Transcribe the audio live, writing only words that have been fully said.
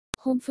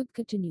Homework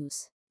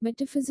continues.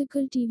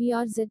 Metaphysical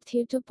TVRZ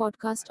Theatre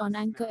podcast on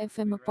Anchor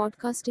FM, a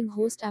podcasting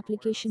host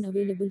application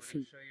available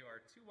free.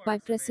 By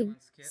pressing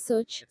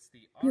search,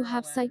 you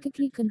have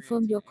psychically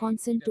confirmed your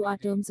consent to our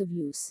terms of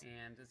use.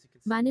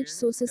 Manage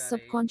sources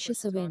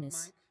subconscious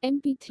awareness.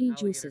 MP3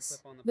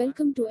 Juices.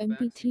 Welcome to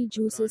MP3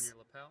 Juices,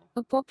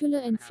 a popular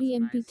and free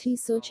MP3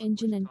 search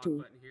engine and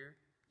tool.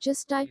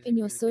 Just type in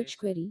your search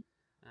query,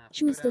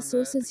 choose the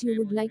sources you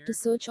would like to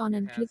search on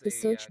and click the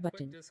search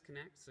button.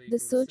 The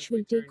search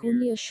will take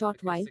only a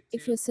short while.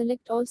 If you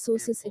select all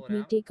sources, it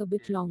may take a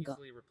bit longer.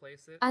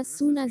 As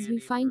soon as we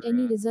find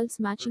any results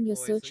matching your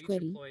search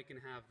query,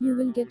 you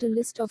will get a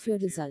list of your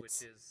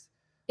results.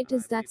 It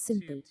is that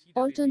simple.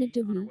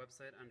 Alternatively,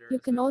 you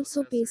can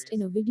also paste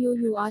in a video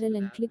URL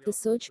and click the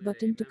search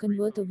button to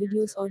convert a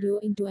video's audio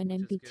into an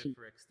MP3.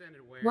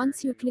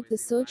 Once you click the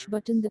search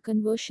button, the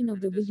conversion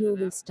of the video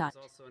will start.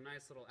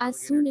 As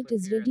soon as it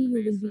is ready,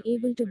 you will be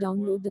able to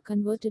download the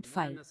converted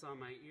file.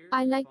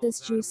 I like this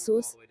juice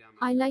sauce.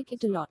 I like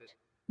it a lot.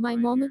 My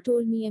mama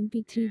told me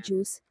MP3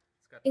 juice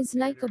is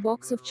like a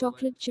box of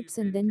chocolate chips,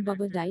 and then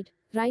Bubba died,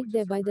 right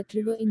there by that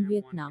river in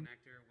Vietnam.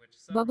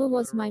 Bubba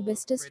was my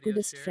bestest,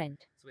 goodest friend.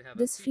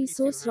 This free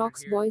source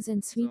rocks, boys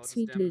and sweet,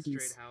 sweet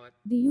ladies.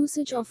 The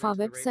usage of our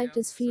website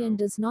is free and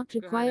does not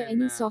require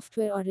any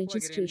software or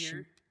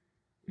registration.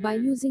 By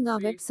using our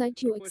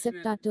website, you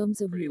accept our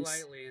terms of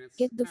use.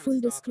 Get the full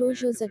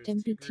disclosures at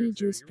MP3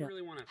 Juice Pro.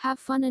 Have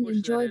fun and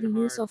enjoy the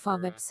use of our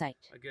website.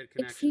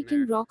 It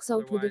freaking rocks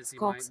out with its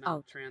cocks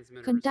out.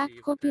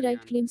 Contact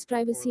copyright claims,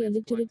 privacy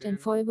illiterate, and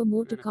forever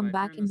more to come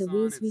back in the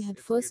ways we had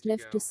first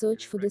left to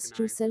search for this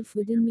true self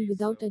within me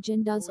without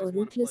agendas or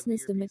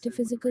ruthlessness. The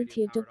Metaphysical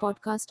Theatre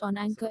podcast on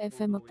Anchor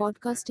FM, a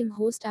podcasting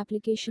host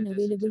application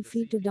available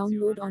free to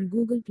download on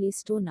Google Play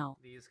Store now.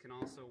 These can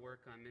also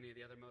work on many of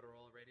the other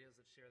Motorola radios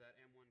that share that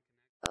M1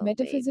 connector.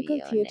 Metaphysical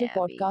baby, oh Theatre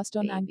Nabby, podcast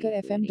on Anchor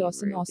baby FM. Hootie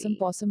Dawson Awesome Ruby.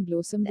 Possum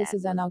Blossom. This That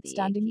is an was the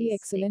outstandingly icky,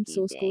 excellent sticky,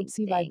 source code dang,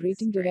 C dang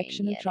vibrating string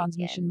directional yet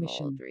transmission again,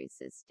 mold mission.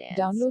 resistant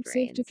Download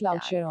save to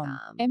CloudShare on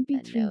strains.com.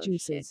 MP3 A no shit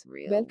Juices.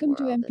 real Welcome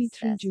to world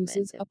MP3 Juices,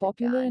 assessment a of the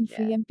popular and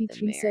free ganja, the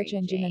MP3 search Mary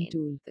engine and Jane,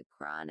 tool. the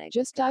chronic.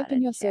 Just type Gotta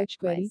in your check search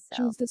query, choose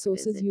myself. the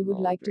sources Visit you would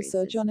like to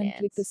search on and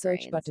click the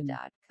search button.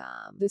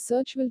 moldresistantstrains.com. The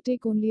search will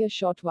take only a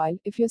short while.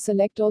 If you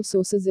select all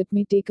sources, it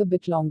may take a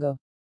bit longer.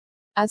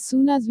 As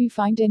soon as we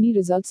find any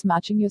results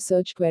matching your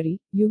search query,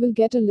 you will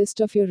get a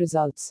list of your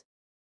results.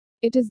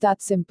 It is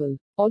that simple.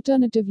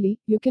 Alternatively,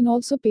 you can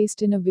also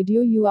paste in a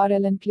video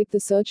URL and click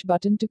the search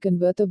button to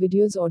convert a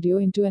video's audio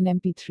into an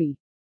MP3.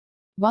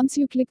 Once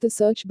you click the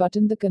search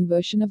button, the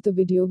conversion of the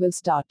video will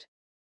start.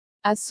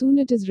 As soon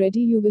as it is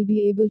ready, you will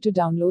be able to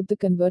download the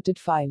converted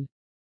file.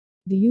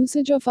 The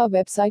usage of our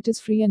website is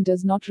free and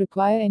does not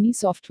require any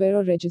software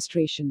or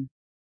registration.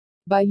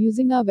 By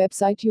using our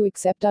website, you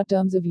accept our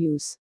terms of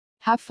use.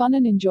 Have fun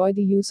and enjoy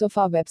the use of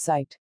our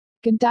website.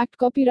 Contact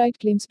copyright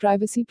claims,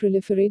 privacy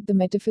proliferate the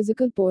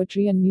metaphysical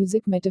poetry and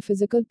music.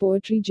 Metaphysical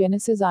poetry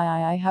Genesis.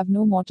 I have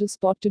no mortal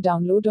spot to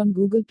download on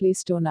Google Play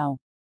Store now.